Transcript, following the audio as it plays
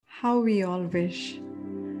how we all wish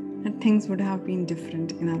that things would have been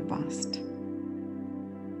different in our past.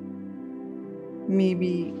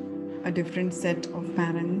 Maybe a different set of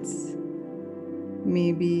parents,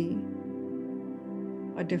 maybe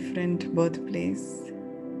a different birthplace,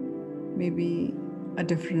 maybe a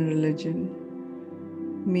different religion,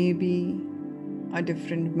 maybe a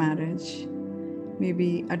different marriage,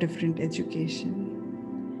 maybe a different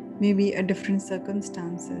education, maybe a different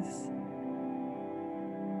circumstances.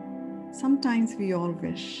 Sometimes we all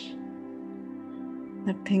wish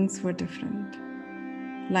that things were different,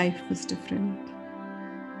 life was different.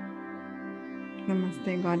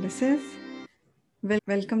 Namaste, goddesses.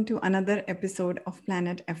 Welcome to another episode of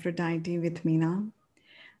Planet Aphrodite with Meena.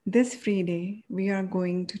 This free day, we are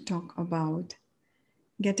going to talk about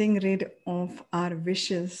getting rid of our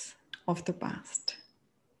wishes of the past.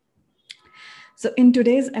 So, in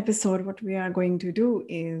today's episode, what we are going to do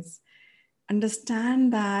is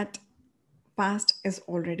understand that past is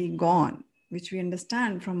already gone, which we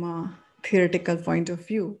understand from a theoretical point of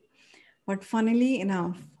view. But funnily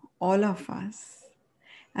enough, all of us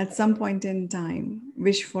at some point in time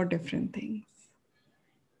wish for different things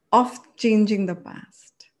of changing the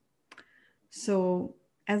past. So,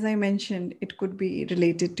 as I mentioned, it could be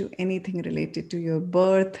related to anything related to your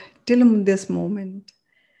birth till this moment.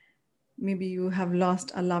 Maybe you have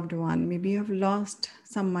lost a loved one, maybe you have lost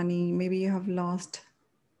some money, maybe you have lost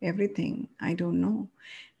everything. I don't know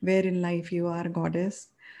where in life you are, goddess.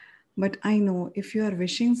 But I know if you are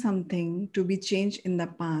wishing something to be changed in the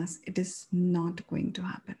past, it is not going to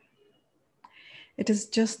happen. It is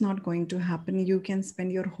just not going to happen. You can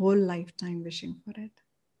spend your whole lifetime wishing for it,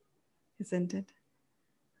 isn't it?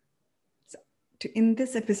 So in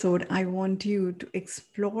this episode, I want you to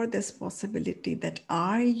explore this possibility that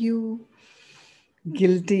are you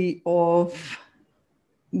guilty of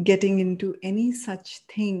getting into any such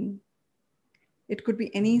thing? It could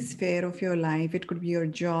be any sphere of your life. It could be your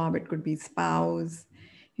job. It could be spouse.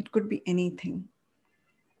 It could be anything.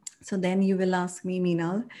 So then you will ask me,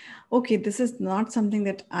 Meenal, okay, this is not something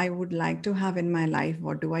that I would like to have in my life.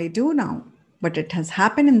 What do I do now? But it has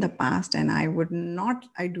happened in the past and I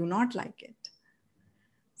do not like it.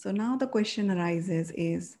 So now the question arises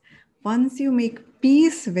is, once you make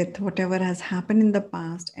peace with whatever has happened in the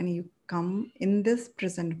past and you come in this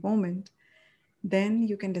present moment, then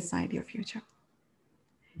you can decide your future.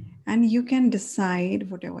 And you can decide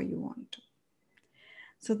whatever you want to.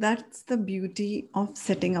 So that's the beauty of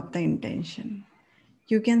setting up the intention.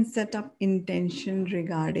 You can set up intention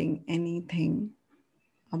regarding anything,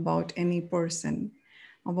 about any person,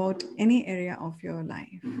 about any area of your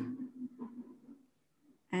life.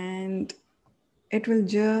 And it will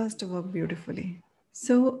just work beautifully.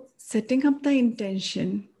 So setting up the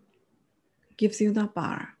intention gives you the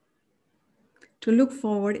power to look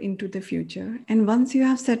forward into the future. And once you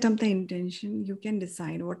have set up the intention, you can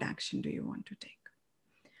decide what action do you want to take.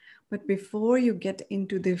 But before you get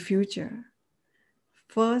into the future,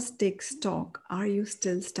 first take stock. Are you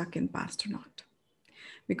still stuck in past or not?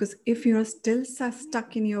 Because if you're still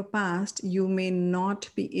stuck in your past, you may not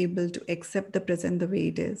be able to accept the present the way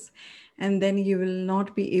it is. And then you will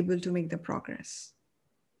not be able to make the progress.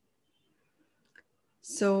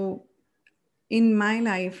 So in my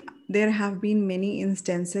life, there have been many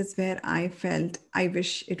instances where I felt I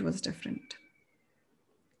wish it was different.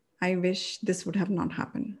 I wish this would have not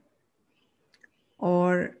happened.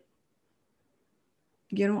 Or,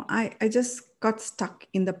 I just got stuck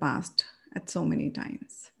in the past at so many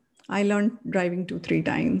times. I learned driving 2-3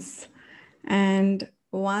 times. And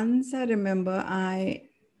once I remember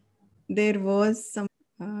there was some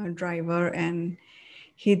driver and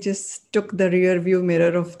he just took the rear view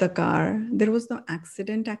mirror of the car. There was no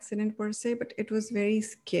accident per se, but it was very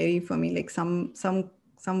scary for me. Like some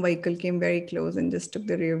vehicle came very close and just took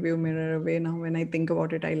the rear view mirror away. Now, when I think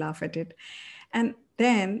about it, I laugh at it. And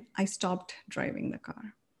then I stopped driving the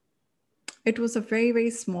car. It was a very,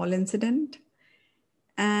 very small incident.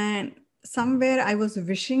 And somewhere I was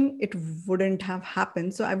wishing it wouldn't have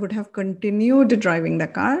happened. So I would have continued driving the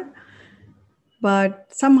car.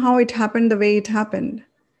 But somehow it happened the way it happened.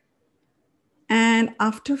 And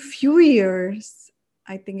after a few years,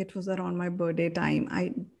 I think it was around my birthday time,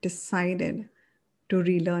 I decided to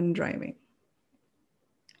relearn driving.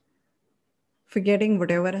 Forgetting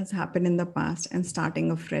whatever has happened in the past and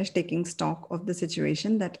starting afresh, taking stock of the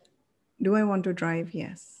situation that, do I want to drive?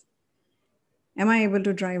 Yes. Am I able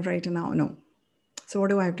to drive right now? No. So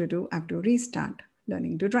what do I have to do? I have to restart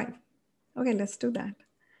learning to drive. Okay, let's do that.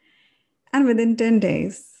 And within 10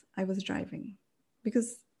 days, I was driving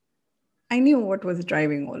because I knew what was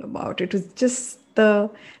driving all about. It was just the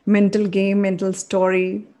mental game, mental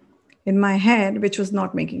story. in my head, which was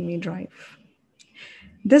not making me drive.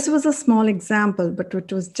 This was a small example, but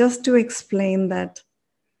it was just to explain that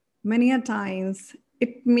many a times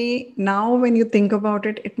it may, now when you think about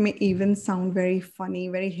it, it may even sound very funny,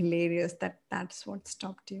 very hilarious that that's what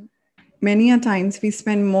stopped you. Many a times we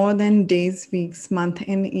spend more than days, weeks, month,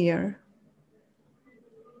 and year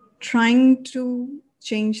trying to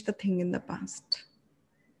change the thing in the past.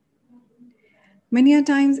 Many a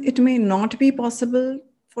times it may not be possible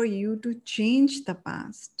for you to change the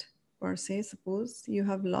past. Per se, suppose you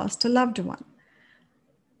have lost a loved one.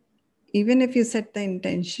 Even if you set the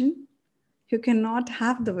intention, you cannot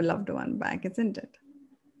have the loved one back, isn't it?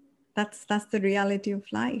 That's the reality of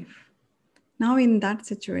life. Now in that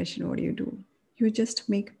situation, what do? You just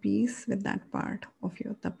make peace with that part of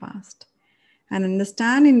the past and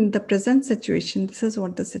understand in the present situation, this is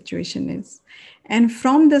what the situation is. And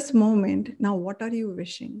from this moment, now what are you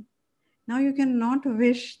wishing? Now you cannot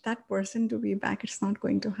wish that person to be back. It's not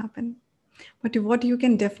going to happen. But what you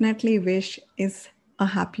can definitely wish is a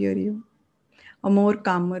happier you, a more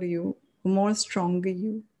calmer you, a more stronger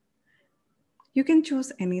you. You can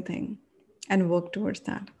choose anything and work towards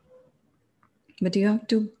that. But you have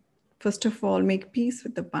to, first of all, make peace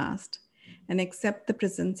with the past and accept the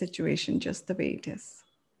present situation just the way it is.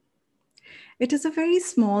 It is a very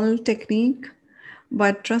small technique,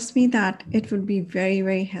 but trust me that it will be very,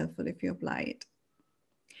 very helpful if you apply it.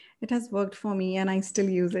 It has worked for me and I still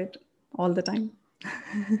use it all the time.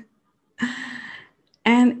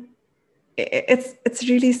 And it's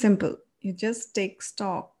really simple. You just take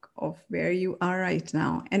stock of where you are right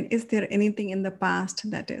now. And is there anything in the past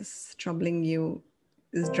that is troubling you,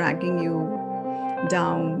 is dragging you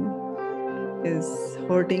down, is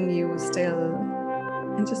hurting you still?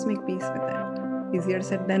 And just make peace with that. Easier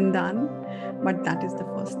said than done, but that is the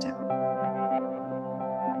first step.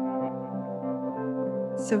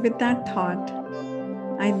 So, with that thought,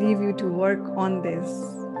 I leave you to work on this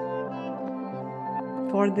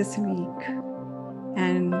for this week.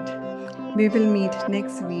 And we will meet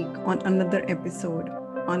next week on another episode,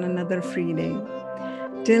 on another free day.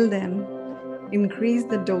 Till then, increase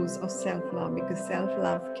the dose of self-love because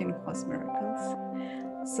self-love can cause miracles.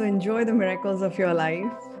 So enjoy the miracles of your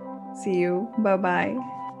life. See you. Bye-bye.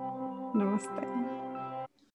 Namaste.